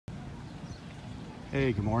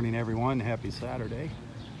Hey, good morning everyone. Happy Saturday.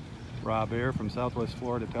 Rob here from Southwest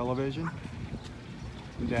Florida Television,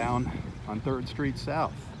 down on 3rd Street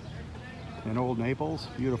South in Old Naples,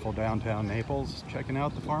 beautiful downtown Naples, checking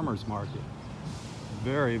out the farmers market.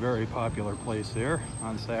 Very, very popular place there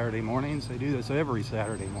on Saturday mornings. They do this every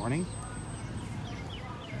Saturday morning.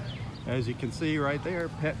 As you can see right there,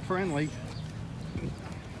 pet friendly. You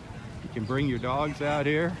can bring your dogs out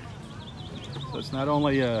here. So it's not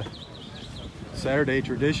only a Saturday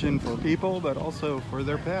tradition for people, but also for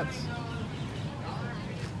their pets.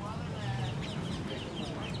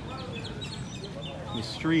 The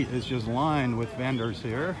street is just lined with vendors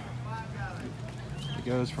here. It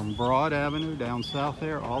goes from Broad Avenue down south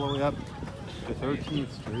there all the way up to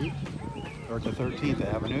 13th Street, or to 13th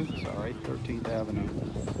Avenue, sorry, 13th Avenue.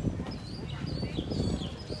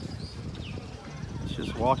 Let's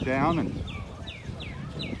just walk down and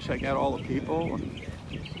check out all the people and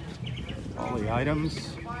all the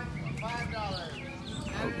items.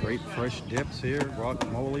 Oh, great fresh dips here.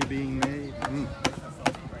 Guacamole being made.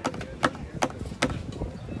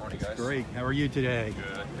 Morning, guys. Great. How are you today?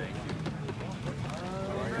 Good, thank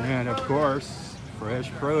you. And of course, fresh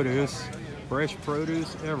produce. Fresh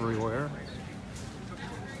produce everywhere.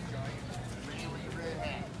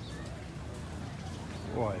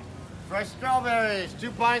 Boy. Fresh strawberries,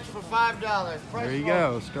 2 pints for $5. There you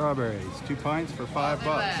go, strawberries, 2 pints for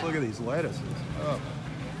 $5. Look at these lettuces. Oh,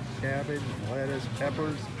 cabbage, lettuce,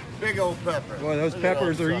 peppers. Big old pepper. Boy, those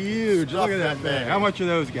peppers are huge. Look at that thing. How much are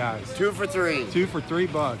those guys? 2 for $3. 2 for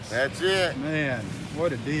 $3. That's it. Man,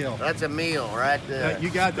 what a deal. That's a meal right there. You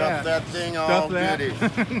got Stuff that. that thing Stuff all that. goodies.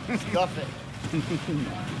 Stuff it.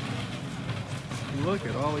 Look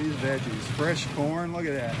at all these veggies. Fresh corn. Look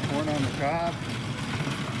at that. Corn on the cob.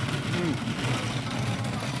 Look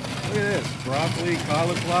at this. Broccoli,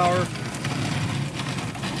 cauliflower,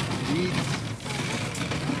 beets.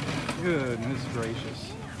 Goodness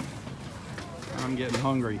gracious. I'm getting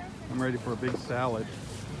hungry. I'm ready for a big salad.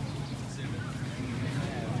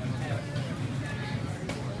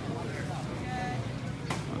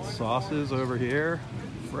 Sauces over here.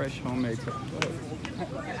 Fresh homemade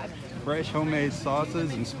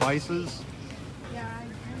sauces and spices.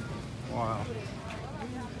 Wow.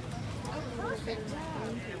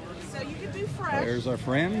 So you can do fresh. There's our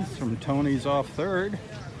friends from Tony's off 3rd.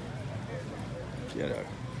 Get a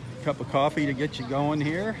cup of coffee to get you going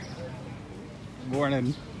here.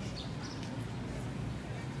 Morning.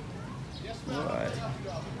 What?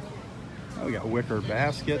 Oh, we got wicker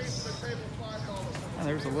baskets. Oh,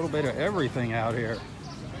 there's a little bit of everything out here.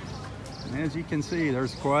 And as you can see,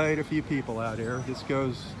 there's quite a few people out here. This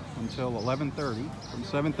goes until 11:30, from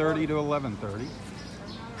 7:30 to 11:30.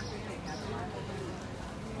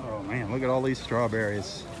 Oh man, look at all these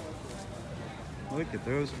strawberries. Look at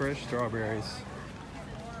those fresh strawberries.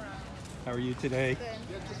 How are you today?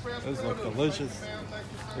 Those look delicious.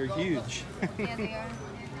 They're huge. Yeah, they are.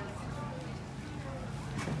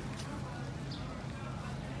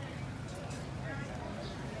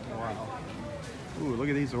 Wow. Ooh, look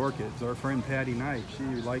at these orchids. Our friend Patty Knight, she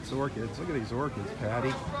likes orchids. Look at these orchids, Patty.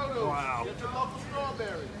 Wow.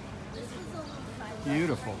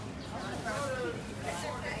 Beautiful.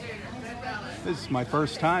 This is my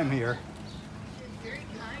first time here.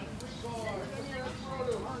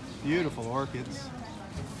 Beautiful orchids.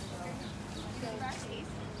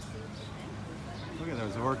 Look at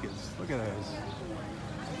those orchids. Look at those.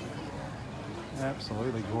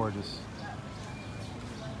 Absolutely gorgeous.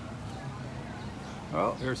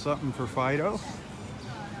 Oh, there's something for Fido.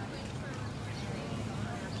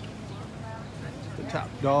 The Top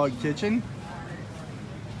Dog Kitchen.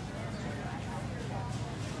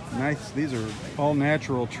 Nice. These are all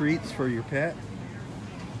natural treats for your pet.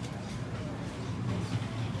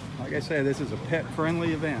 Like I said, this is a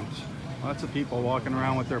pet-friendly event. Lots of people walking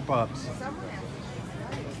around with their pups.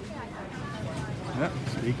 Yep,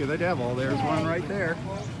 speak of the devil, there's one right there.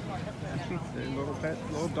 The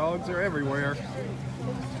little dogs are everywhere.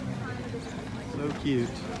 So cute.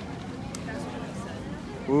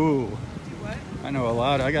 Ooh, I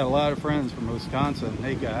got a lot of friends from Wisconsin.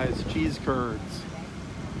 Hey guys, cheese curds.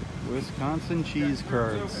 Wisconsin cheese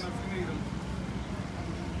curds.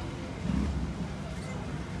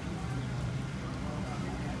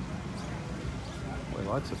 Boy,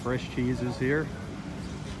 lots of fresh cheeses here.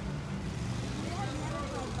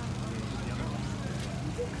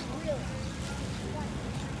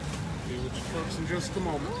 Be with you folks in just a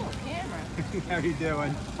moment. Oh, camera. How you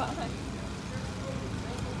doing?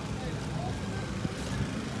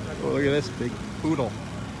 Oh, look at this big poodle.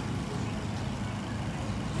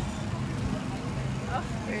 Oh,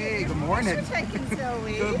 Hey, good morning. Thanks for taking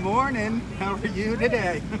Zoe. Good morning. How are you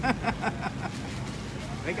today?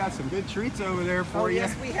 They got some good treats over there for you.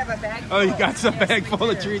 Yes, we have a bag full. Oh, you got some Yes, bag we full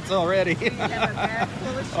of do. treats already. We have a bag full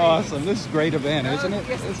of treats. Awesome. This is a great event, isn't it?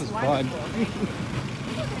 Yes, This it's is fun. wonderful.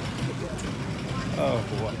 Oh,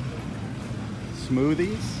 boy.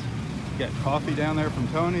 Smoothies. Got coffee down there from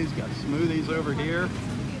Tony's. Got smoothies over here.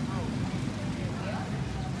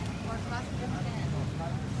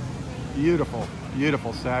 Beautiful,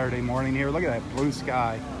 beautiful Saturday morning here. Look at that blue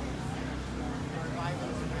sky.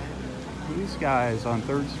 Blue skies on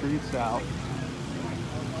 3rd Street South.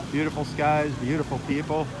 Beautiful skies, beautiful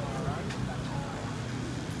people.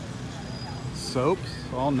 Soaps,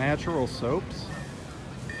 all natural soaps.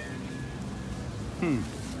 I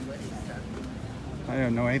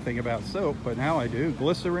don't know anything about soap, but now I do.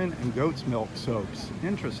 Glycerin and goat's milk soaps.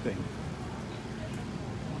 Interesting.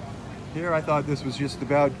 Here I thought this was just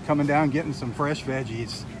about coming down getting some fresh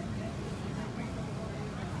veggies.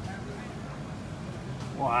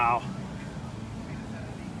 Wow.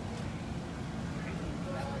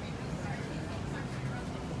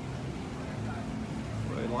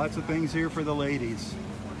 Right, lots of things here for the ladies.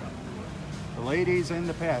 The ladies and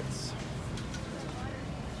the pets.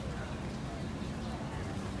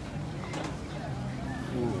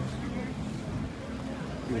 Ooh.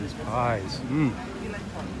 Look at these pies.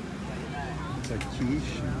 It's a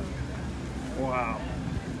quiche. Wow.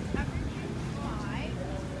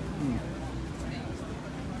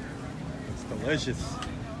 It's delicious.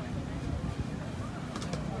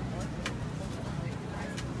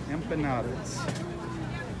 Empanadas.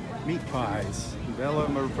 Meat pies.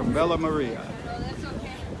 From Bella Maria.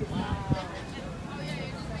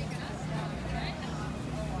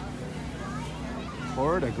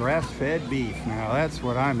 Florida grass-fed beef. Now that's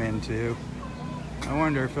what I'm into. I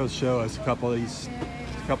wonder if he'll show us a couple of these,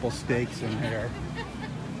 steaks in here.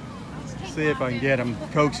 See if I can get him,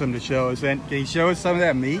 coax him to show us. And can he show us some of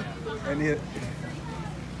that meat? And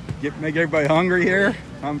make everybody hungry here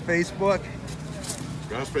on Facebook.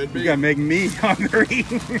 Grass-fed beef. You gotta make me hungry.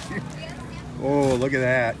 Oh, look at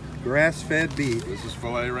that. Grass-fed beef. This is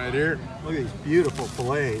filet right here. Look at these beautiful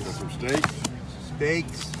fillets. Got some steaks.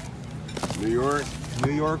 Steaks. New York.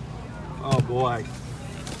 New York. Oh boy.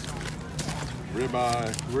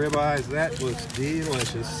 Ribeye. Ribeyes, that looks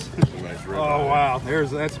delicious. Nice ribeye. Oh wow,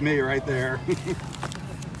 that's me right there.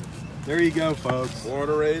 There you go, folks.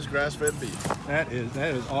 Florida raised grass-fed beef. That is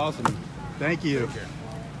awesome. Thank you. Take care.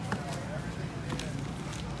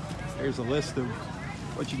 Here's a list of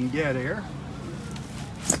what you can get here.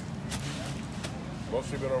 Most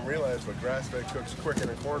people don't realize, but grass-fed cooks quicker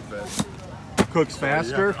than corn-fed. Cooks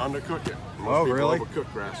faster. You have to undercook it. Most Oh, people really? overcook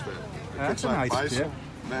grass-fed. It That's cooks a like nice bison, tip.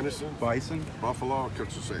 venison, Bison. buffalo, it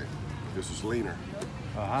cooks the same. This is leaner.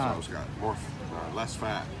 Aha. So it's got more, less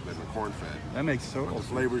fat than the corn-fed. That makes total The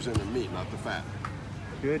flavor's in the meat, not the fat.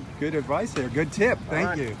 good advice there. Good tip. Thank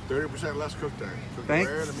All right, you. 30% less cook time. Cook Thanks.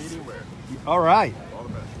 rare to medium rare. All right. All the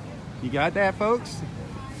best. You got that, folks?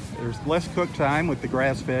 There's less cook time with the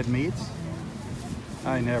grass-fed meats.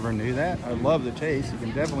 I never knew that. I love the taste. You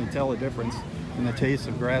can definitely tell a difference in the taste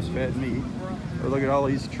of grass-fed meat. Or look at all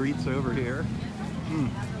these treats over here.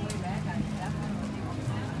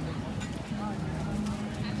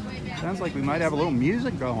 Sounds like we might have a little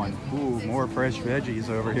music going. Ooh, more fresh veggies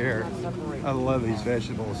over here. I love these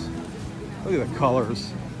vegetables. Look at the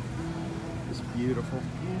colors. It's beautiful.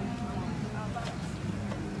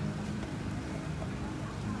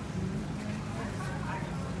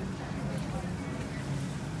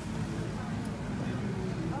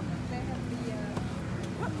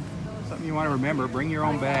 Something you want to remember, bring your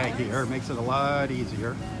own bag here. It makes it a lot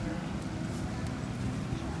easier.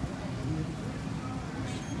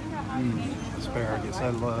 Asparagus, I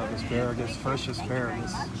love asparagus, fresh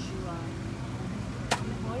asparagus.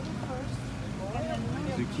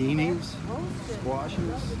 Zucchinis,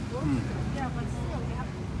 squashes.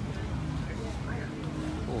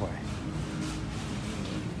 Boy.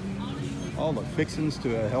 All the fixings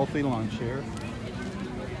to a healthy lunch here.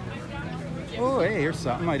 Oh, hey, here's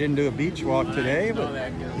something. I didn't do a beach walk today, but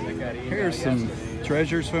here's some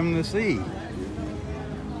treasures from the sea.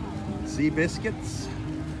 Sea biscuits.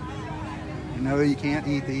 You know you can't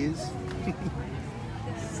eat these.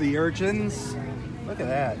 Sea urchins. Look at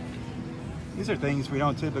that. These are things we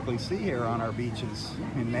don't typically see here on our beaches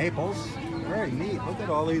in Naples. Very neat. Look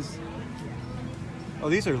at all these. Oh,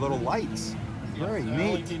 these are little lights. Very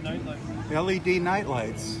neat. LED night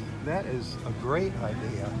lights. That is a great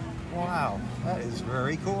idea. Wow, that is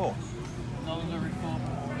very cool. Oh,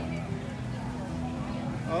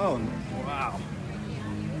 wow.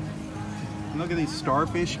 And look at these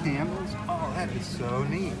starfish candles. Oh, that is so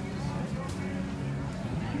neat.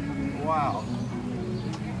 Wow.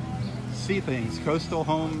 Sea Things, coastal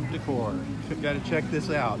home decor. Got to check this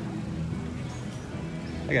out.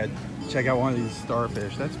 I got to check out one of these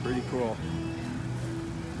starfish. That's pretty cool.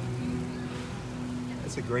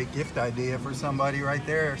 That's a great gift idea for somebody right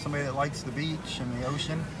there. Somebody that likes the beach and the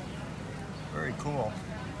ocean. Very cool.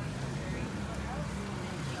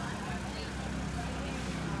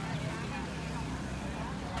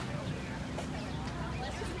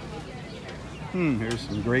 Here's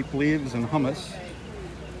some grape leaves and hummus.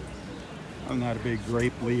 I'm not a big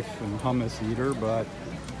grape leaf and hummus eater, but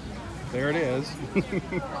there it is.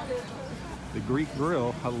 The Greek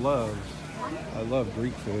grill. I love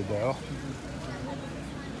Greek food though.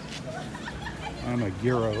 I'm a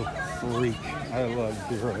gyro freak. I love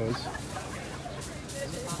gyros.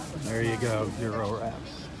 There you go, gyro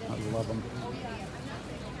wraps. I love them.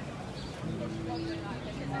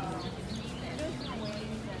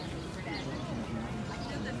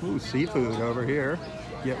 Ooh, seafood over here.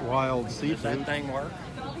 Get wild seafood. Does that thing work?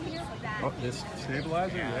 Oh, this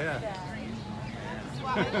stabilizer? Yeah.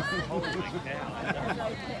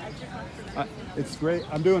 It's great.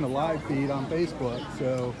 I'm doing a live feed on Facebook,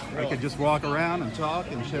 so I could just walk around and talk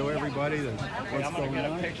and show everybody that what's I'm going gonna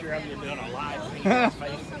on. get a picture of you doing a live feed on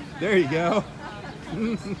Facebook. There you go.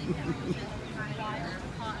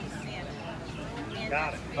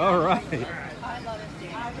 Got it. All right.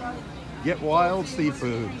 Get wild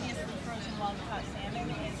seafood.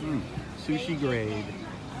 Sushi grade.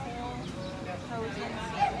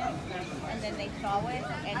 And then they thaw it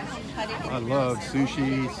and cut it. I love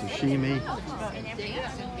sushi, sashimi.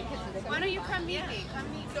 Why don't you come meet me?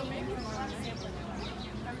 Come meet me.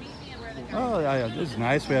 Oh yeah, this is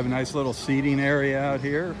nice. We have a nice little seating area out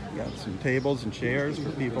here. Got some tables and chairs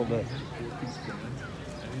for people to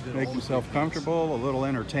make themselves comfortable. A little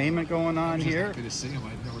entertainment going on here. Happy to see him.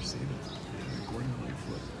 I'd never seen him.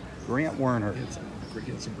 Grant Werner He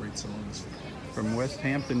had some great songs. from West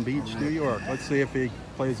Hampton Beach, New York. Let's see if he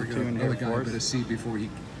plays a tune here Another guy for better us. see before he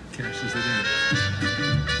cashes it in.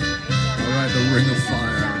 All right, the Ring of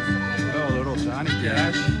Fire. Oh, little Johnny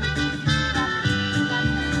Cash.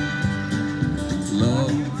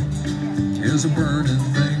 Love is a burning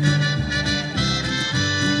thing,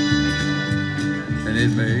 and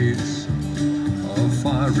it makes a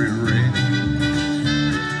fiery ring.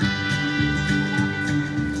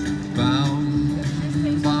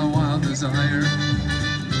 Bound by wild desire,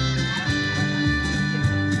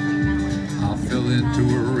 I'll fill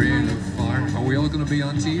into a ring of fire. Are we all going to be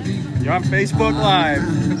on TV? You're on Facebook Live.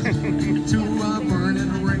 To a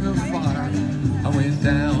burning ring of fire, I went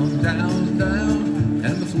down, down, down,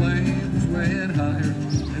 and the flames went higher,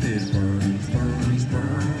 and it burns, burns,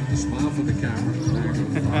 burns. Smile for the camera.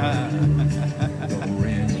 Ring of fire, the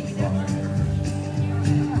ring of fire.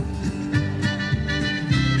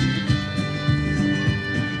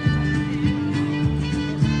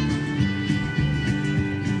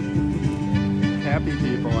 Happy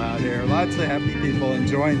people out here. Lots of happy people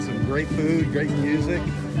enjoying some great food, great music.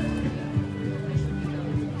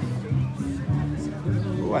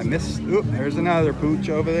 Ooh, I missed. Ooh, there's another pooch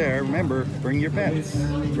over there. Remember, bring your pets.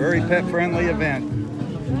 Very pet-friendly event.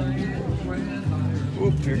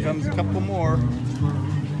 Oop, here comes a couple more.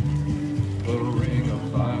 The ring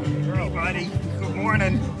of fire. Hey, buddy. Good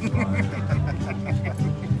morning.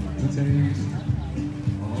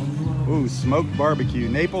 Ooh, smoked barbecue.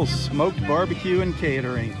 Naples smoked barbecue and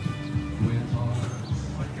catering.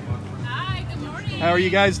 Hi, good morning. How are you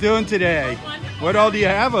guys doing today? Wonderful. What all do you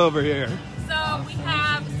have over here? So we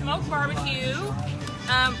have smoked barbecue.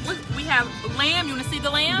 We have lamb. You want to see the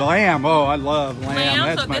lamb? Lamb. Oh, I love lamb.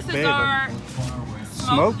 That's So my this is favorite. our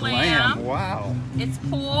Smoked lamb. Wow. It's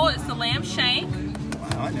pulled. It's the lamb shank.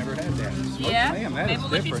 Wow, I never had that. Smoked Yeah. lamb. That Maybe is we'll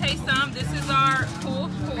let you different. taste some. This is our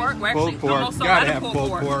pulled pork. We're actually Pulled pork. almost sold Gotta out have of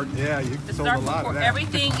pulled pork. Yeah, you This is sold our a pulled lot of pork. that.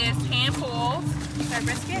 Everything is hand pulled. Okay,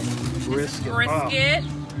 brisket. Brisket. Brisket. Oh.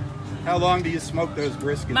 How long do you smoke those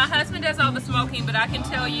briskets? My husband does all the smoking, but I can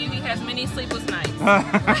tell you he has many sleepless nights.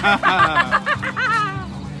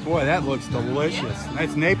 Boy, that looks delicious.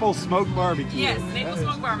 That's Naples smoked barbecue. Yes, Naples That is-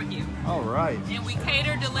 smoked barbecue. All right. And we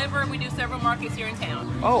cater, deliver, we do several markets here in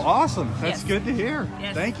town. Oh, awesome. That's Yes. good to hear.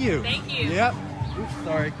 Yes. Thank you. Thank you. Yep. Oops,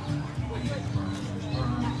 sorry.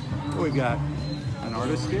 We've got an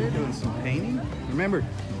artist here doing some painting. Remember,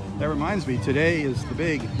 that reminds me, today is the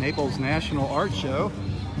big Naples National Art Show.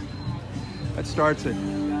 That starts at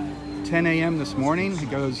 10 a.m. this morning. It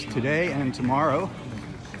goes today and tomorrow.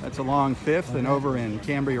 That's along 5th and over in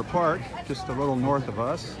Cambria Park, just a little north of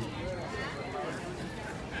us.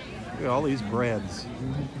 Look at all these breads.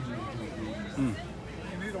 You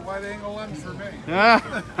need a wide angle lens for me.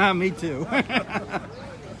 Ah, me too.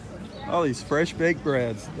 All these fresh baked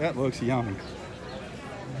breads. That looks yummy.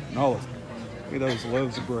 And all this, look at those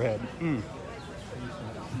loaves of bread.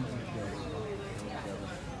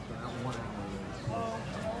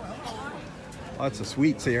 Lots of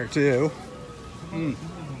sweets here too.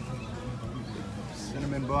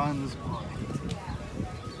 Cinnamon buns.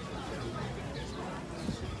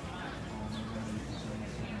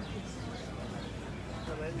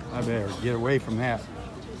 I better get away from that.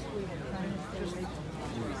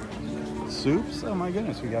 Soups? Oh my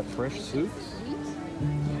goodness, we got fresh soups.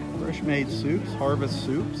 Fresh made soups, harvest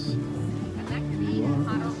soups.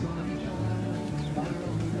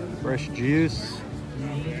 Fresh juice.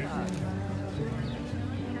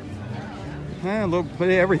 A little bit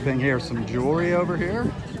of everything here. Some jewelry over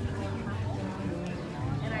here.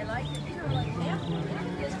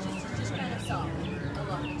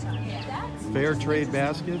 Fair trade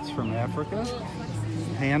baskets from Africa.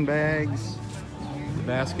 Handbags. The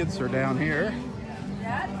baskets are down here.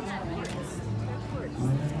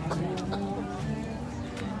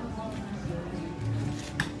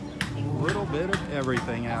 A little bit of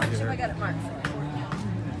everything out here. I got it marked for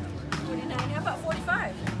 49. How about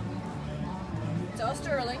 45? It's all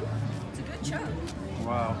sterling. It's a good chunk.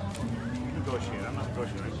 Wow. Negotiate. I'm not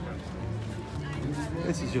negotiating.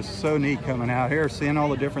 This is just so neat coming out here, seeing all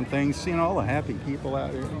the different things, seeing all the happy people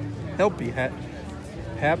out here.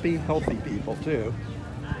 Happy, healthy people too.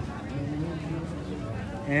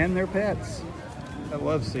 And their pets. I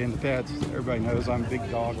love seeing the pets. Everybody knows I'm a big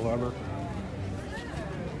dog lover.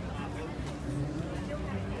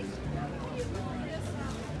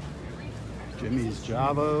 Jimmy's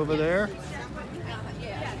Java over there.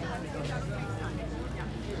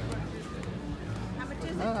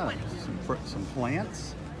 Ah, some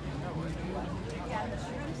plants.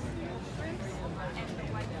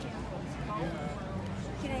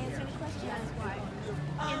 Can I answer any questions?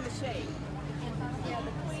 In the shade.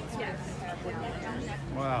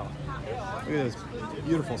 Wow. Look at those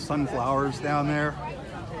beautiful sunflowers down there.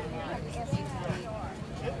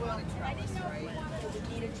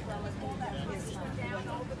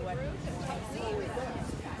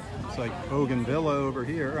 It's like bougainvillea over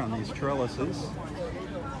here on these trellises.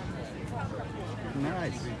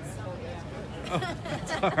 Nice. Oh,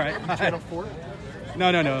 that's all right. Channel 4?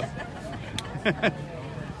 No.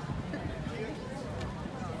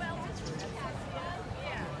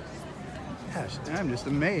 Gosh, I'm just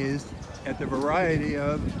amazed at the variety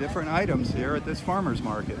of different items here at this farmer's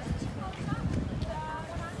market.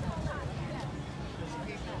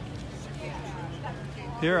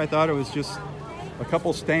 Here I thought it was just a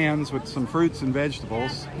couple stands with some fruits and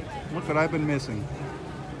vegetables. Look what I've been missing.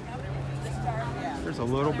 There's a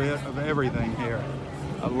little bit of everything here.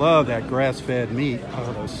 I love that grass-fed meat.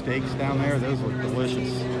 Oh, those steaks down there, those look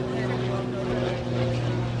delicious.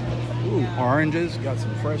 Ooh, oranges. Got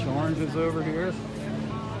some fresh oranges over here.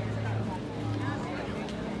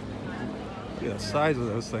 Look at the size of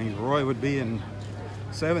those things. Roy would be in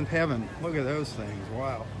seventh heaven. Look at those things.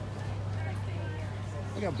 Wow.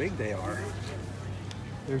 Look how big they are.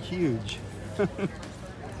 They're huge.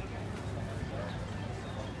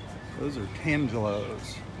 Those are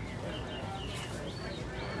tangelos.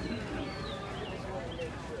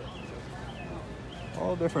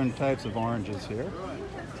 All different types of oranges here.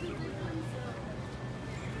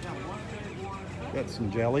 Got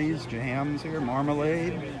some jellies, jams here,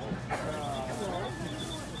 marmalade.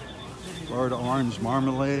 Florida orange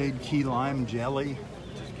marmalade, key lime jelly,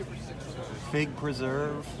 fig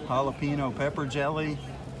preserve, jalapeno pepper jelly,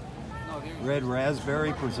 red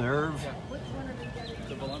raspberry preserve.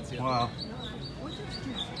 Wow.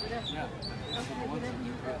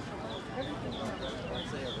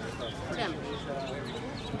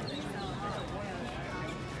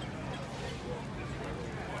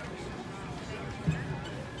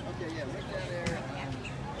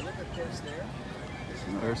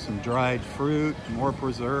 There's some dried fruit, more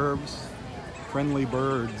preserves, friendly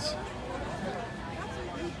birds.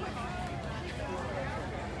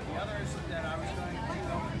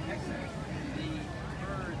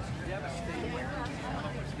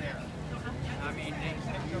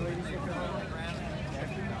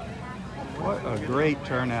 What a great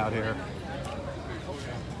turnout here.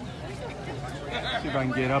 See if I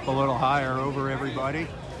can get up a little higher over everybody.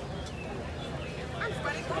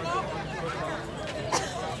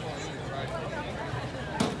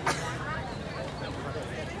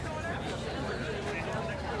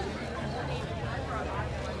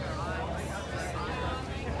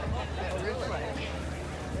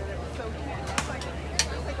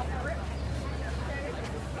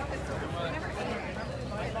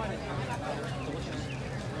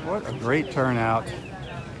 What a great turnout.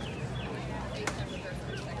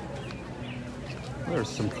 There's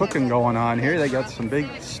some cooking going on here. They got some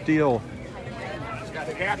big steel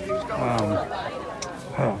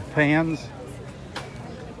pans.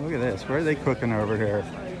 Look at this. What are they cooking over here?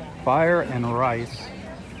 Fire and rice.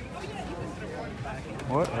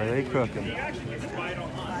 What are they cooking?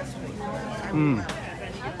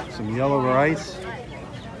 Some yellow rice.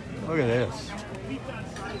 Look at this.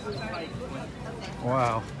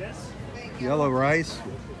 Wow. Yellow rice.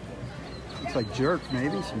 Looks like jerk,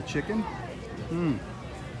 maybe. Some chicken.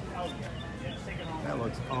 That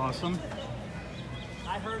looks awesome.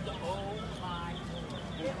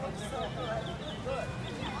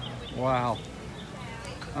 Wow.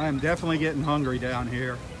 I am definitely getting hungry down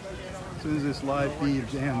here. As soon as this live feed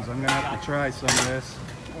ends, I'm gonna have to try some of this.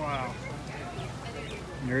 Wow.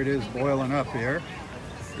 There it is, boiling up here.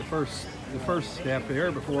 The first step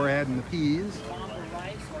here before adding the peas.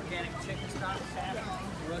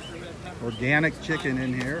 Organic chicken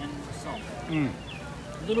in here. A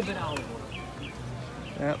little bit olive oil.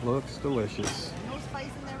 That looks delicious. No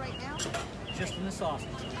spice in there right now? Just in the sausage.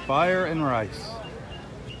 Fire and rice.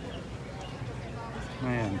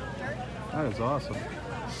 Man, that is awesome.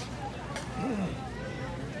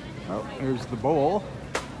 Oh, there's the bowl.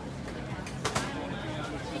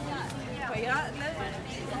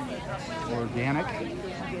 Organic.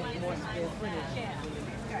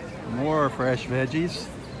 More fresh veggies.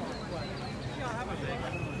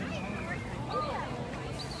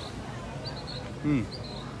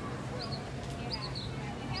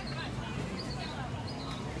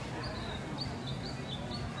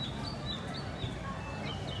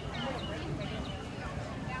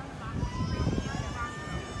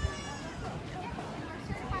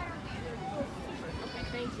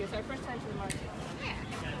 Thank you. It's our first time to the market.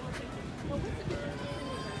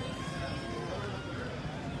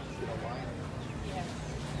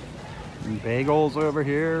 And bagels over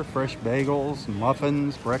here, fresh bagels,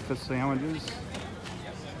 muffins, breakfast sandwiches.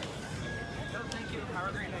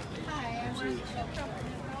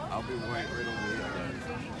 I'll be waiting right over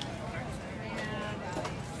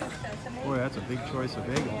here. Boy, that's a big choice of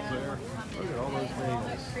bagels there. Look at all those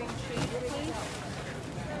bagels.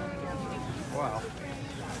 Wow.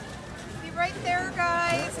 Be right there,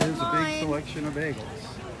 guys. There's a big selection of bagels.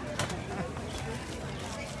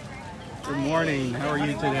 Good morning. How are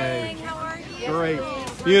you today? How are you? Great.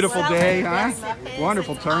 Beautiful day, huh?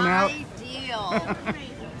 Wonderful turnout. Ideal.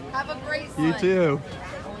 Have a great one. You too.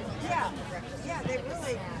 Yeah, they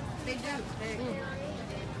really, they do.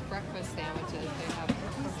 Breakfast sandwiches. They have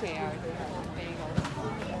prepared bagels.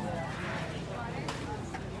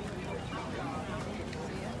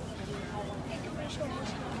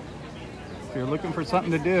 If you're looking for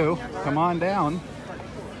something to do, come on down.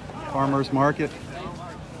 Farmers Market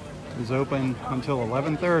is open until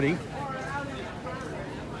 11:30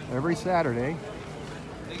 every Saturday.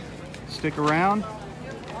 Stick around.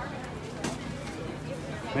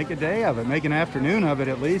 Make a day of it. Make an afternoon of it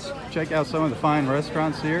at least. Check out some of the fine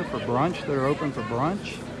restaurants here for brunch that are open for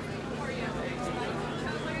brunch.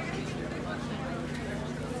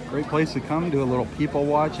 Great place to come, do a little people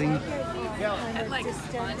watching.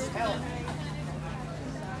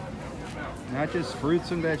 Not just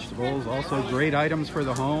fruits and vegetables, also great items for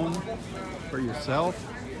the home, for yourself.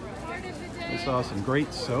 I saw some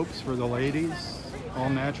great soaps for the ladies, all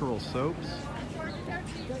natural soaps.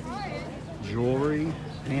 Jewelry,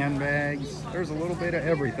 handbags. There's a little bit of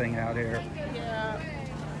everything out here.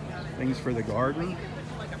 Things for the garden.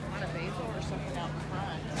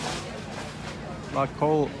 La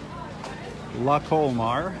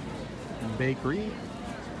Colmar Bakery.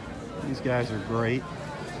 These guys are great.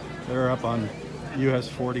 They're up on US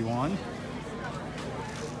 41.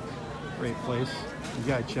 Great place. You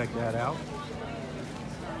gotta check that out.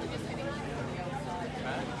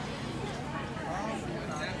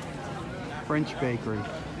 French bakery.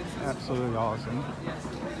 Absolutely awesome.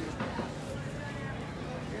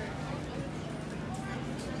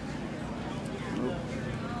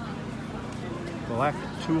 Black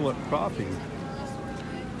Tulip Coffee.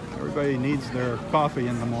 Everybody needs their coffee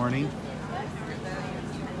in the morning.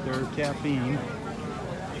 Their caffeine.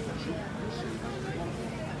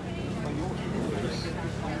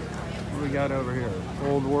 What do we got over here?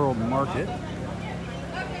 Old World Market.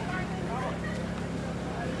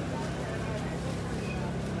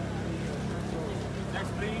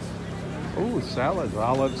 Oh, salads.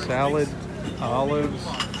 Olive salad. Olives.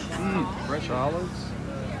 Fresh olives.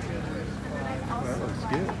 Oh, that looks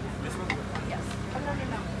good.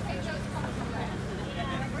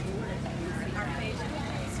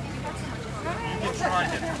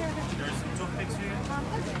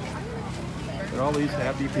 Look at all these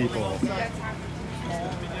happy people.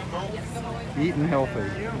 Eating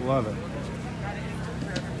healthy. Love it.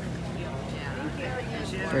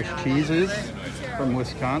 Fresh cheeses from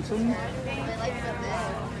Wisconsin.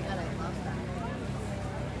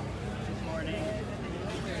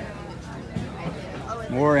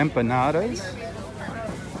 More empanadas.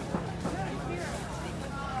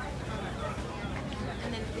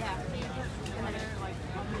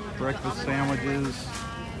 Breakfast sandwiches.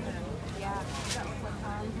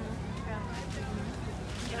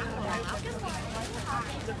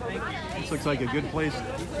 This looks like a good place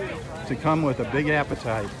to come with a big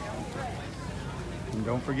appetite. And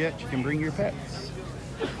don't forget, you can bring your pets.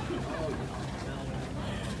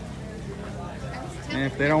 And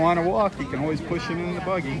if they don't want to walk, you can always push them in the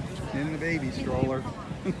buggy, in the baby stroller.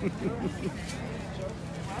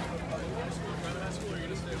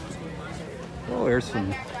 Oh, there's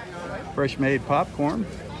some fresh made popcorn.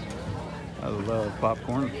 I love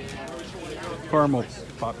popcorn. Caramel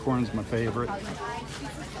popcorn's my favorite.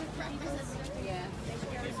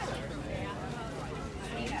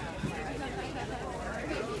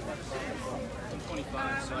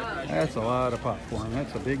 That's a lot of popcorn.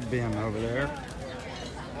 That's a big bin over there.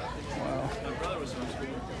 Wow.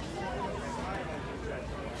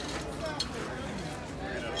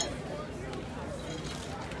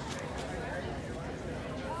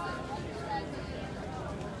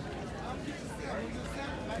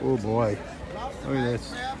 Oh boy. Look at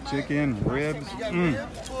this. Chicken, ribs.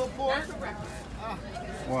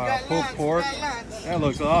 Wow, pulled pork. That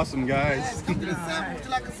looks awesome, guys. Would you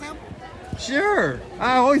like a sample? Sure.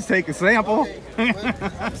 I always take a sample. Start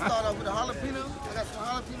off with a jalapeno. I got some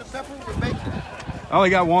jalapeno pepper with bacon. I only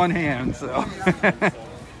got one hand, so.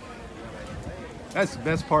 That's the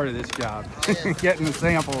best part of this job. Getting the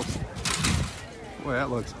samples. Boy, that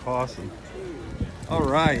looks awesome. All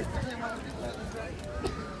right.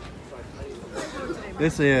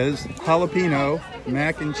 This is jalapeno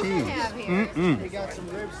mac and cheese.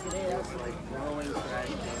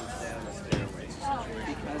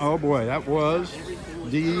 Oh boy, that was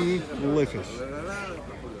delicious.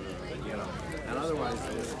 And otherwise,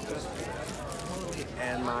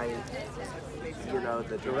 and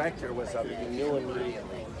the director was something he knew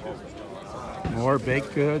immediately. More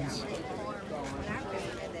baked goods.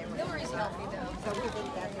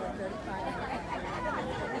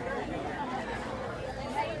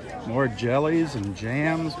 More jellies and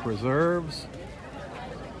jams, preserves.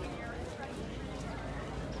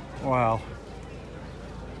 Wow.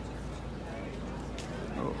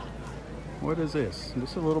 Oh, what is this?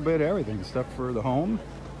 Just a little bit of everything. Stuff for the home.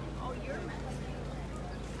 Oh,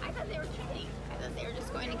 I thought they were kidding. I thought they were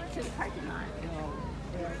just going to get to the parking lot.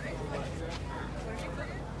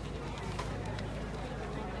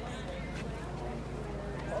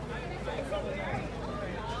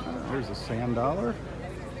 There's a sand dollar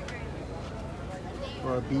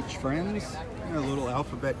for our beach friends. And a little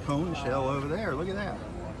alphabet cone shell over there. Look at that.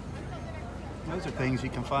 Those are things you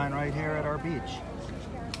can find right here at our beach.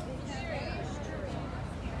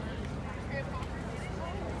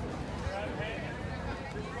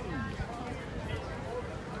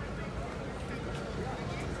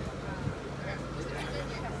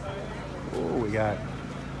 Oh, we got,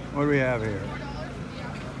 what do we have here?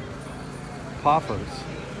 Poppers.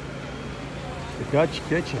 The Dutch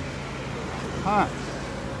kitchen. Huh.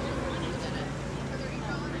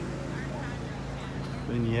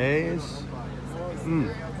 Beignets.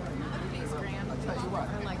 Mm.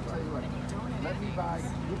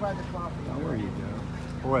 There you go.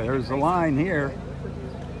 Boy, there's a line here.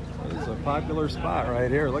 There's a popular spot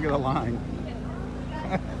right here. Look at the line.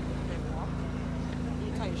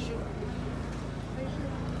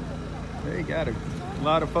 They got a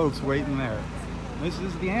lot of folks waiting there. This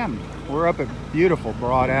is the end. We're up at beautiful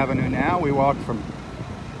Broad Avenue now. We walked from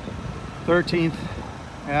 13th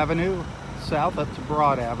Avenue south up to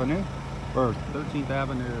Broad Avenue, or 13th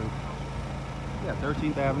Avenue, yeah,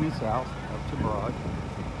 13th Avenue south up to Broad.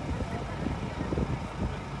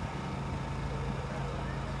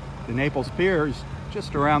 The Naples Pier is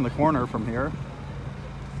just around the corner from here.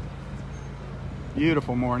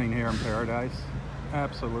 Beautiful morning here in Paradise.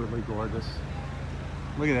 Absolutely gorgeous.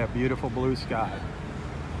 Look at that beautiful blue sky.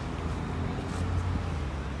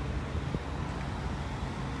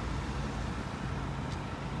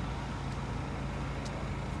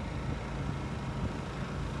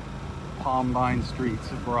 Palm vine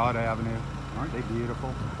streets of Broad Avenue. Aren't they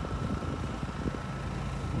beautiful?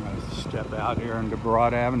 I'm going to step out here into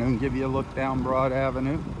Broad Avenue and give you a look down Broad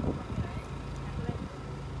Avenue.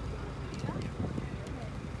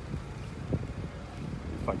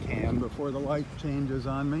 If I can before before the light changes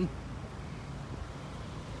on me.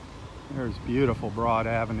 There's beautiful Broad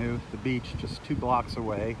Avenue, the beach just 2 blocks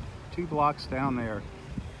away. 2 blocks down there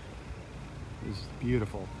is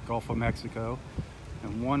beautiful Gulf of Mexico,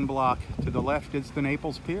 and 1 block to the left is the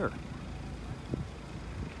Naples Pier.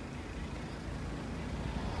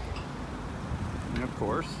 And of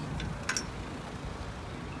course,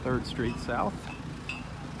 3rd Street South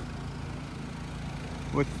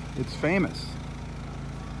with its famous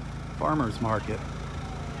farmers market.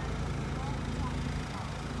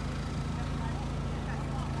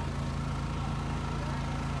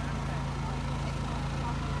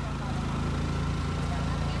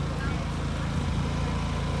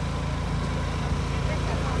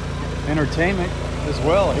 Entertainment as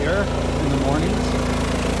well here in the mornings.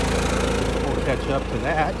 We'll catch up to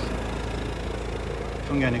that.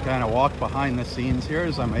 I'm going to kind of walk behind the scenes here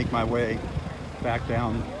as I make my way back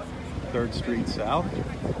down 3rd Street South.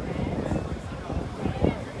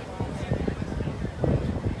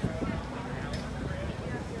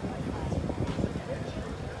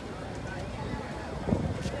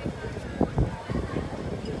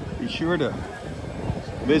 Be sure to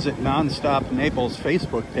visit Nonstop Naples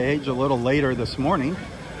Facebook page a little later this morning.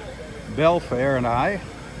 Belfair and I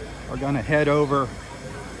are going to head over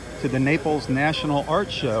to the Naples National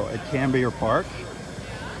Art Show at Cambier Park.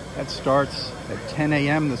 That starts at 10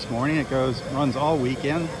 a.m. this morning. It runs all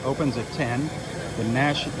weekend, opens at 10. The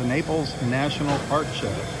Naples National Art Show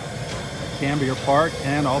at Cambier Park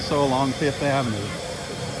and also along 5th Avenue.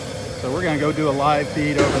 So we're going to go do a live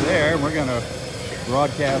feed over there, and we're going to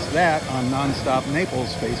broadcast that on Nonstop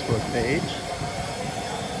Naples Facebook page.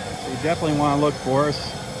 So you definitely want to look for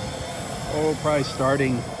us. Oh, probably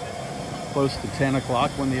starting close to 10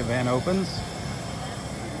 o'clock when the event opens.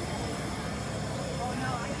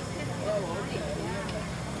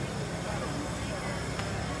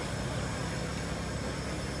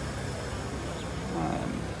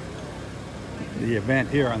 The event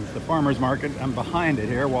here on the farmers market, I'm behind it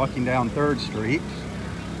here, walking down 3rd Street.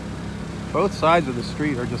 Both sides of the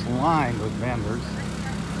street are just lined with vendors.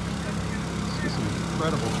 It's just an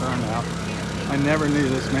incredible turnout. I never knew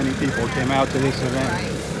this many people came out to this event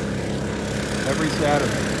every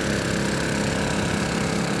Saturday.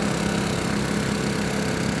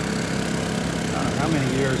 I don't know how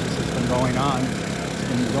many years this has been going on. It's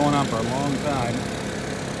been going on for a long time.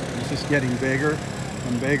 It's just getting bigger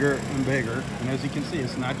and bigger and bigger. And as you can see,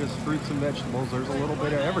 it's not just fruits and vegetables. There's a little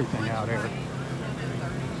bit of everything out here.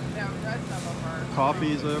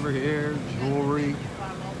 Coffee's over here, jewelry,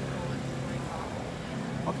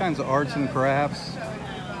 all kinds of arts and crafts,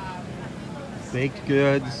 baked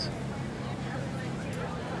goods,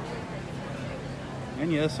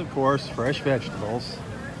 and yes, of course, fresh vegetables.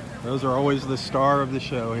 Those are always the star of the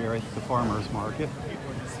show here at the farmers market.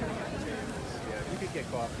 You could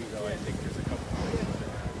get coffee though, I think there's a couple.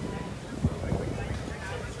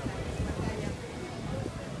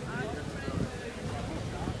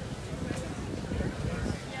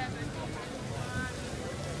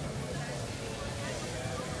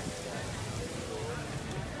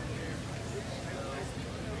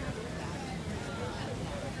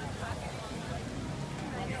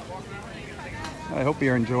 I hope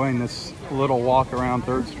you're enjoying this little walk around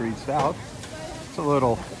 3rd Street South. It's a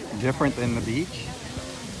little different than the beach.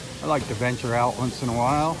 I like to venture out once in a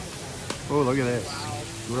while. Oh, look at this.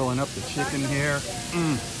 Grilling up the chicken here.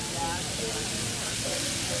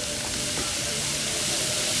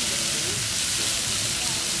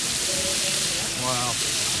 Wow.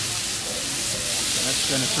 That's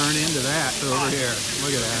going to turn into that over here.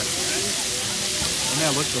 Look at that. Doesn't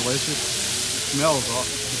that look delicious? It smells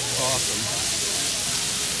awesome.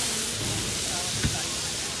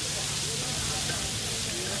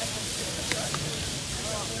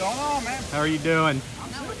 What's going on, man? How are you doing?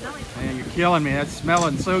 Man, you're killing me. That's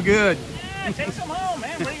smelling so good. Yeah, take some home,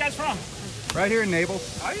 man. Where are you guys from? Right here in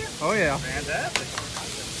Naples. Are you? Oh, yeah. Fantastic.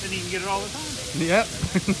 Then you can get it all the time. Yep.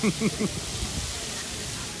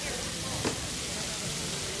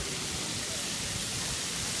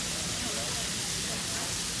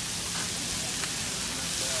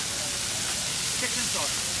 Chicken and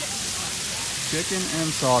sausage. Chicken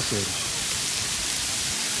and sausage.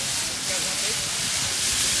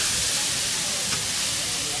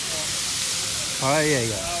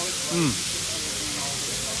 Paella.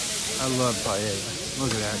 I love paella. Look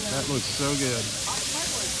at that. That looks so good.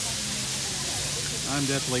 I'm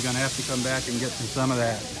definitely going to have to come back and get some of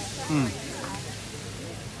that.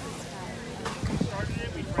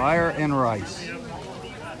 Fire and rice.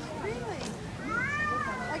 Really?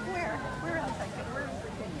 Like where? Where else?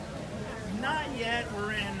 Not yet.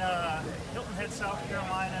 We're in Hilton Head, South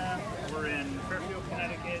Carolina. We're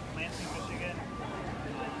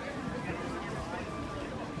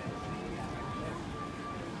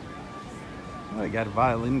Oh, you got a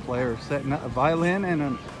violin player setting up a violin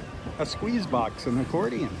and a squeeze box, an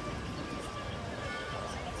accordion.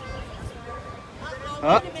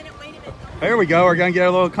 Oh, there we go. We're gonna get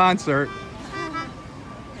a little concert.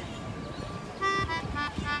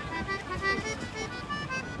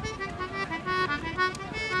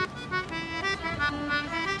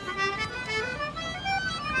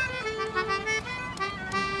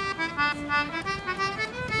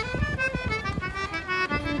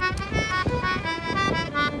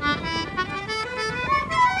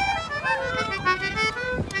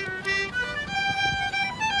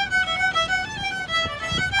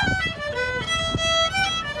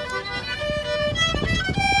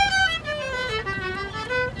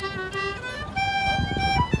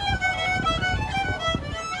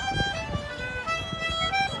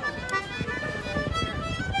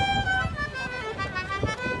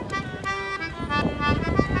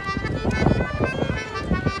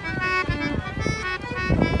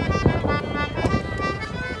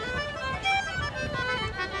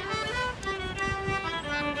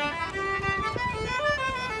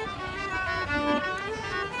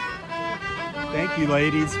 Thank you,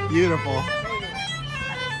 ladies. Beautiful.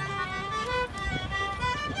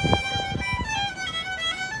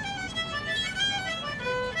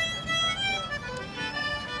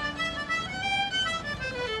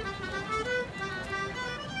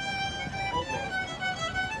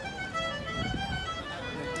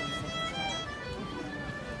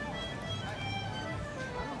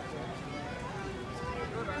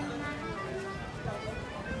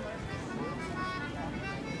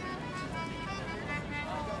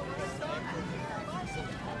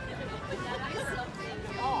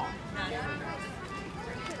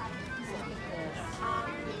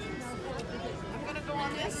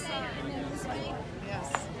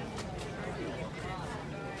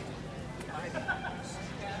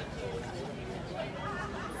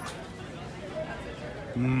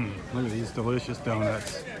 Look at these delicious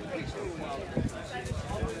donuts.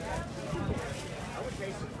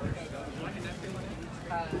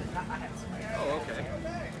 Oh, okay.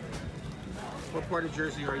 What part of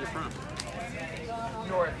Jersey are you from?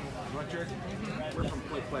 North. North Jersey? We're from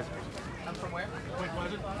Point Pleasant. I'm from where? Point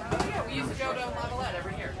Pleasant? Oh yeah, we used to go to Modelette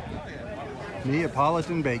every year.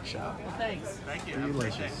 Neapolitan Bake Shop. Well, thanks. Thank you.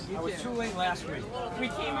 Delicious. I was too late last week. We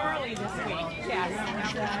came early this week.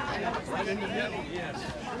 Yes. Right in the middle, yes.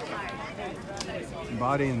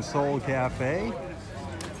 Body and Soul Cafe.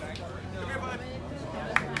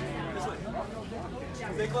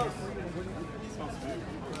 Stay close.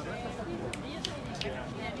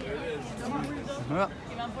 Well,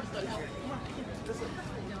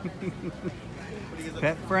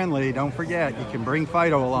 pet friendly, don't forget, you can bring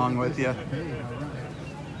Fido along with you.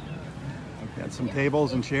 Got some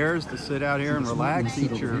tables and chairs to sit out here and relax,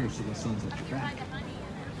 eat your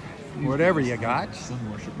whatever you got,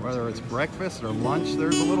 whether it's breakfast or lunch.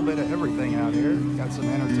 There's a little bit of everything out here. Got some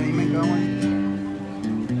entertainment going.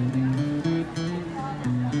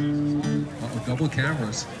 Double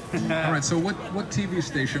cameras. All right, so what TV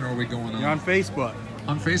station are we going on? You're on Facebook.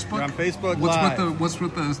 On Facebook? You're on Facebook Live. Live. What's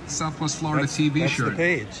with the Southwest Florida TV that's shirt? the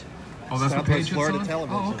page. Oh, that's Southwest the page Florida it's on?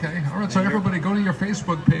 Television. Oh, okay. All right, so everybody go to your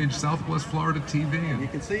Facebook page, Southwest Florida TV, and you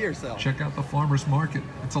can see yourself. Check out the farmers market.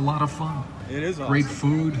 It's a lot of fun. It is awesome. Great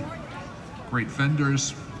food, great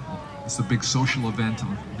vendors. It's a big social event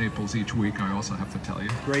in Naples each week, I also have to tell you.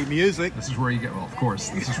 Great music. This is where you get, well, of course,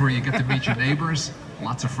 this is where you get to meet your neighbors.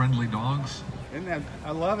 Lots of friendly dogs. Isn't that,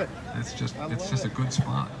 I love it. It's just a good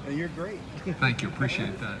spot. And you're great. Thank you,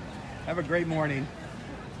 appreciate that. Have a great morning.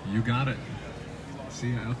 You got it.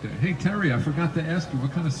 See you out there. Hey Terry, I forgot to ask you,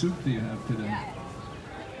 what kind of soup do you have today?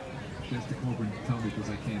 She has to come over and tell me because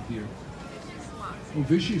I can't hear. Oh,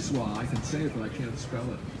 Vichyssoise. I can say it, but I can't spell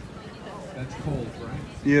it. That's cold,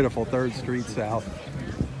 right? Beautiful 3rd Street South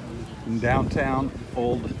in downtown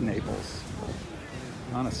Old Naples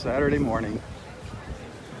on a Saturday morning.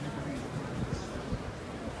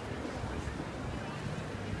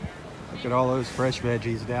 Look at all those fresh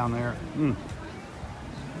veggies down there.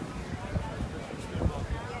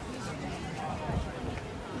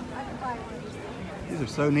 These are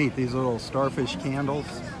so neat, these little starfish candles.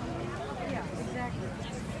 Yeah,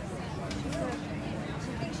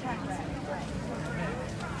 exactly.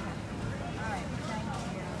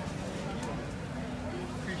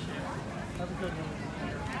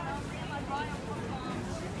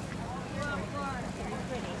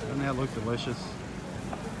 Doesn't that look delicious?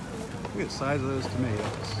 Look at the size of those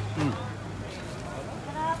tomatoes.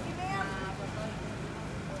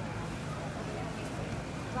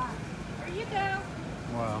 There you go.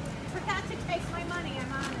 Wow. Forgot to take my money,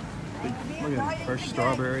 I'm honest. Look at these fresh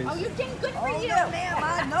strawberries. Oh, you think good for you. Ma'am,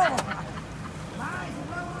 I know.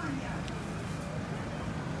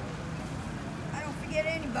 I don't forget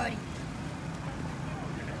anybody.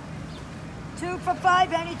 2 for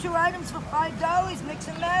 $5, any 2 items for $5. Mix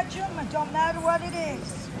and match them. It don't matter what it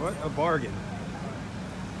is. What a bargain.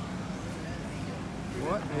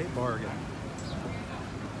 What a bargain.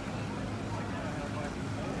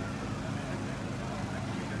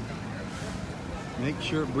 Make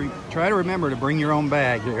sure, try to remember to bring your own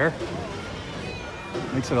bag here.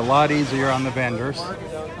 Makes it a lot easier on the vendors.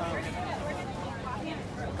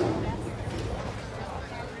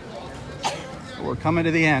 We're coming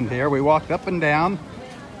to the end here. We walked up and down.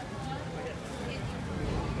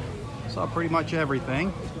 Saw pretty much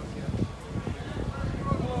everything.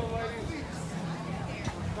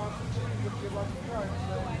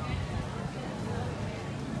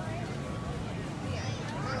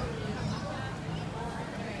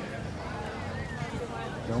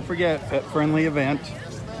 Don't forget, pet-friendly event.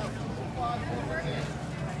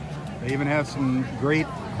 They even have some great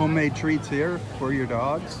homemade treats here for your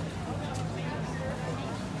dogs.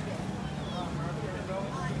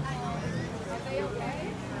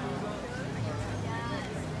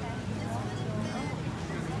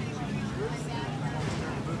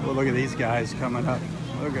 Well, look at these guys coming up.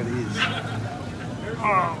 Look at these.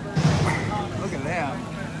 Oh, look at them.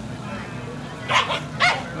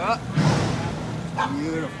 Oh,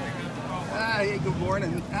 beautiful. Hi, good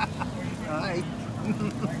morning. Hi.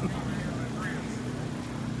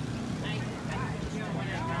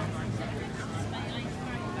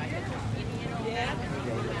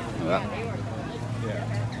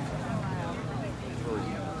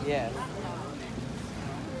 Yeah.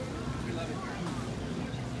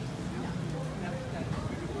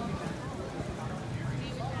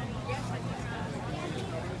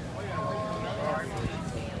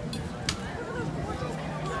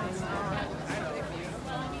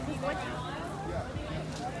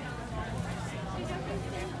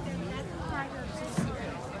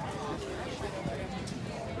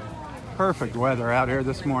 Perfect weather out here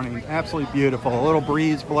this morning. Absolutely beautiful. A little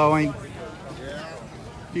breeze blowing.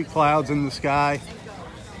 A few clouds in the sky.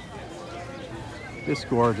 Just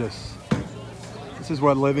gorgeous. This is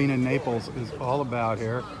what living in Naples is all about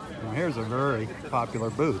here. Now here's a very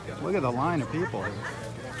popular booth. Look at the line of people here.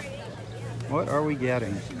 What are we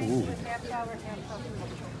getting? Ooh.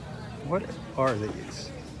 What are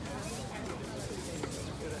these?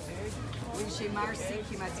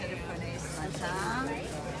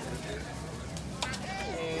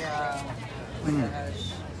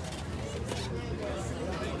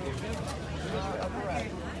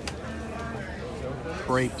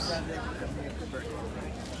 Crepes.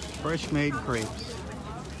 Fresh made crepes.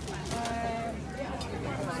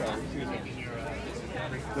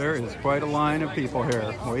 There is quite a line of people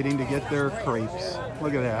here waiting to get their crepes.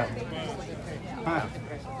 Look at that. Huh.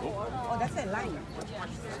 Oh, that's a line.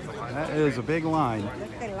 That is a big line.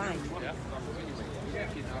 That's a line.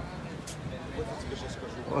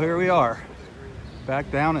 Well, here we are, back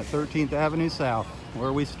down at 13th Avenue South,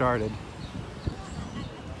 where we started.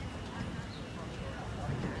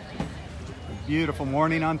 A beautiful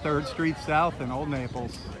morning on 3rd Street South in Old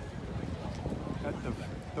Naples, at the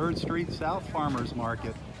 3rd Street South Farmers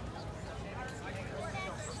Market.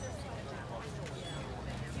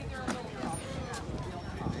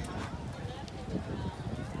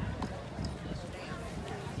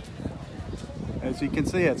 As you can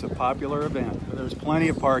see, it's a popular event. There's plenty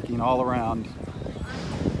of parking all around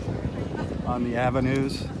on the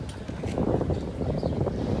avenues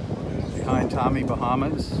behind Tommy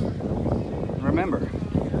Bahama's. And remember,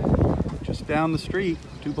 just down the street,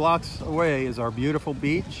 2 blocks away, is our beautiful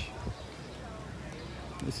beach.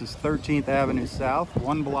 This is 13th Avenue South.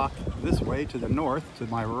 1 block this way to the north, to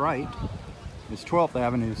my right, is 12th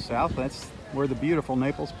Avenue South. That's where the beautiful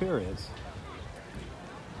Naples Pier is.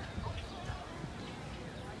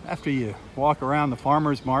 After you walk around the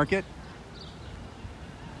farmers market,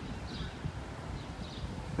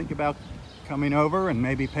 think about coming over and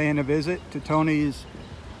maybe paying a visit to Tony's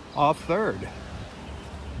off 3rd.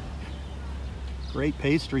 Great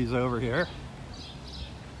pastries over here.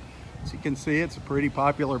 As you can see, it's a pretty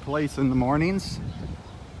popular place in the mornings,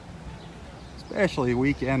 especially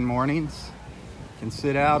weekend mornings. You can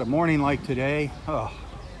sit out a morning like today. Oh,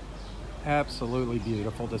 absolutely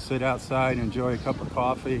beautiful to sit outside and enjoy a cup of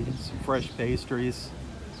coffee, some fresh pastries.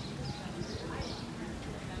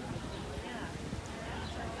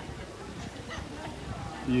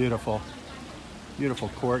 Beautiful, beautiful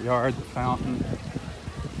courtyard, the fountain.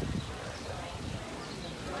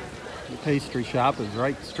 The pastry shop is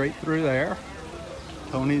right straight through there.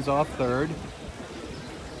 Tony's off Third.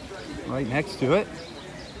 Right next to it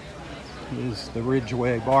is the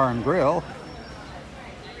Ridgeway Bar and Grill.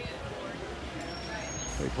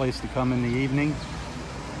 Great place to come in the evening.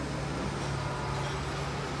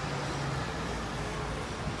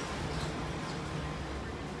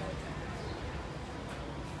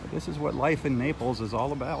 But this is what life in Naples is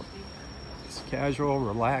all about. It's casual,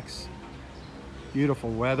 relaxed, beautiful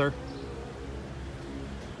weather.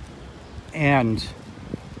 And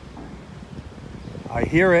I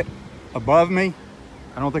hear it above me.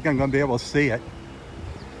 I don't think I'm going to be able to see it.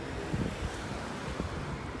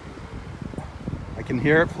 I can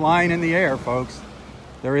hear it flying in the air, folks.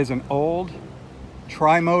 There is an old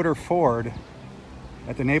tri-motor Ford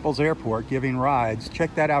at the Naples airport giving rides.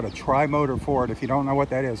 Check that out, a tri-motor Ford. If you don't know what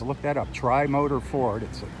that is, look that up, tri-motor Ford.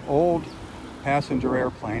 It's an old passenger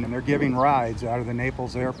airplane, and they're giving rides out of the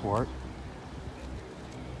Naples airport.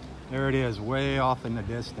 There it is, way off in the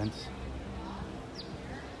distance.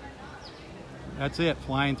 That's it,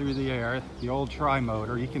 flying through the air, the old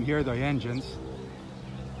tri-motor. You can hear the engines.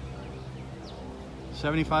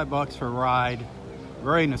 75 bucks for a ride.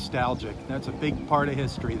 Very nostalgic. That's a big part of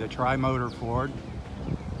history, the tri-motor Ford.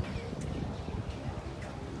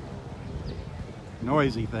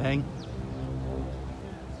 Noisy thing.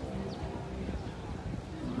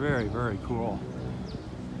 Very, very cool.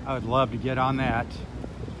 I would love to get on that.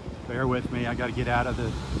 Bear with me, I gotta get out of the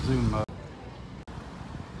zoom mode.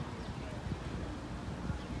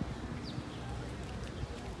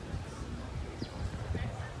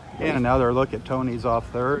 And another look at Tony's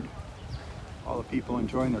off Third. All the people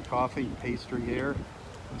enjoying their coffee and pastry here.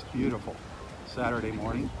 It's beautiful. Saturday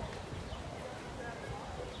morning.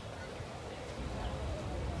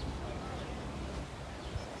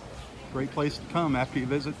 Great place to come after you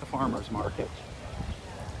visit the farmer's market.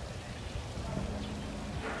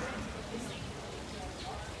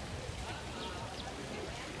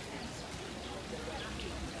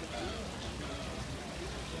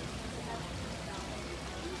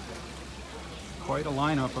 Quite a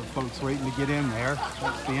lineup of folks waiting to get in there.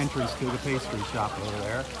 That's the entrance to the pastry shop over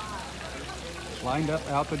there. Lined up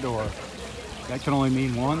out the door. That can only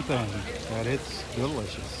mean one thing, that it's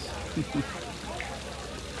delicious.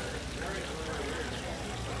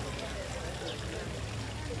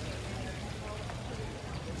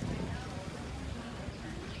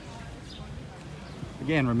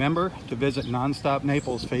 Again, remember to visit Nonstop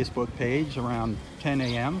Naples Facebook page around 10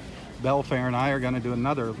 a.m. Belfair and I are going to do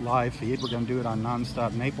another live feed. We're going to do it on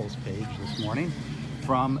Nonstop Naples page this morning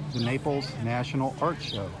from the Naples National Art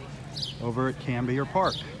Show over at Cambier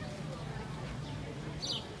Park.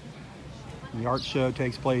 The art show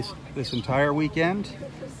takes place this entire weekend.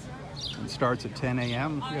 It starts at 10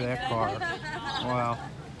 a.m. Look at that car. Wow.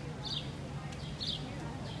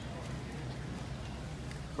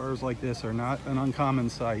 Cars like this are not an uncommon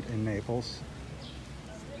sight in Naples.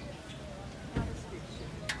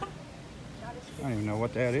 I don't even know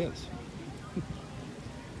what that is.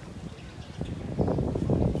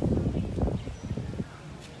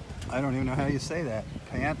 I don't even know how you say that.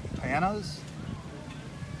 Panas?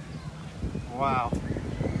 Wow.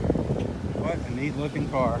 What a neat looking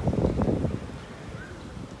car.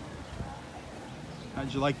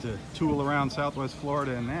 How'd you like to tool around Southwest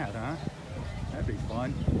Florida in that, huh? That'd be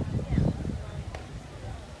fun.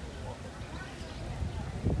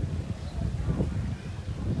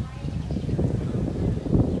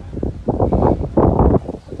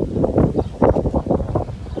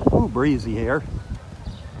 Ooh, breezy here.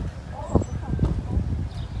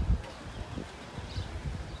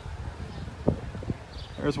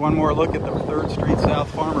 There's one more look at the 3rd Street South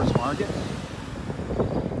Farmers Market.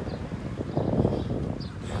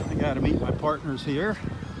 I got to meet my partners here.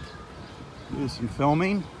 Do some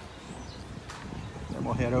filming. Then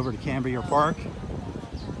we'll head over to Cambier Park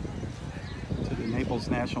to the Naples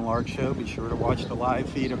National Art Show. Be sure to watch the live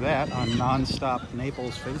feed of that on Nonstop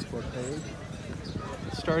Naples Facebook page,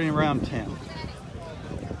 starting around 10.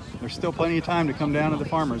 There's still plenty of time to come down to the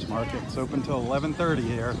farmers market. It's open till 11:30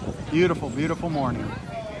 here. Beautiful, beautiful morning.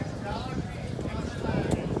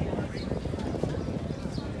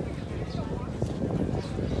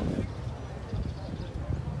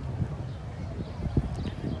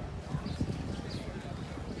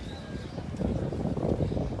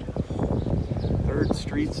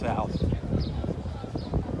 Street South.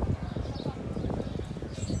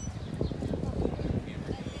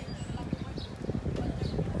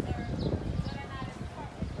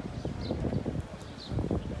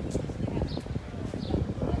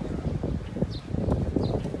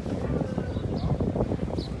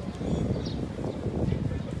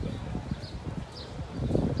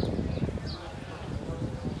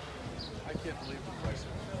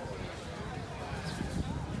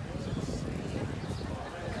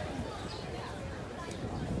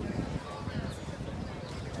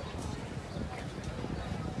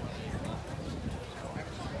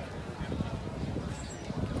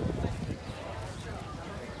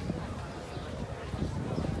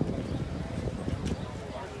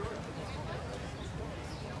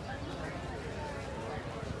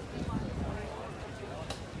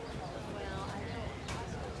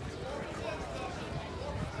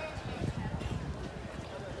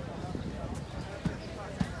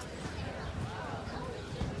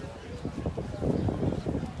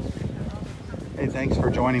 thanks for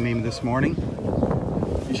joining me this morning.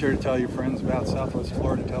 Be sure to tell your friends about Southwest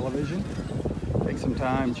Florida Television. Take some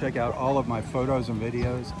time, check out all of my photos and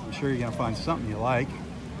videos. I'm sure you're going to find something you like.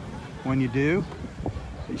 When you do,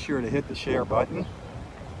 be sure to hit the share button.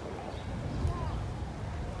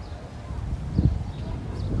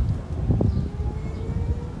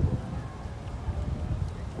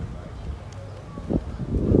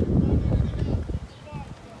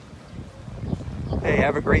 Hey,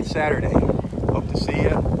 have a great Saturday. Hope to see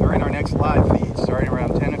you during our next live feed starting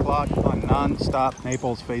around 10 o'clock on Non-Stop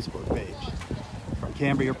Naples Facebook page from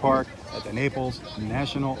Cambria Park at the Naples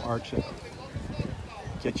National Art Show.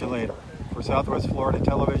 Catch you later. For Southwest Florida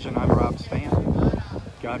Television, I'm Rob Stan.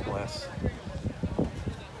 God bless.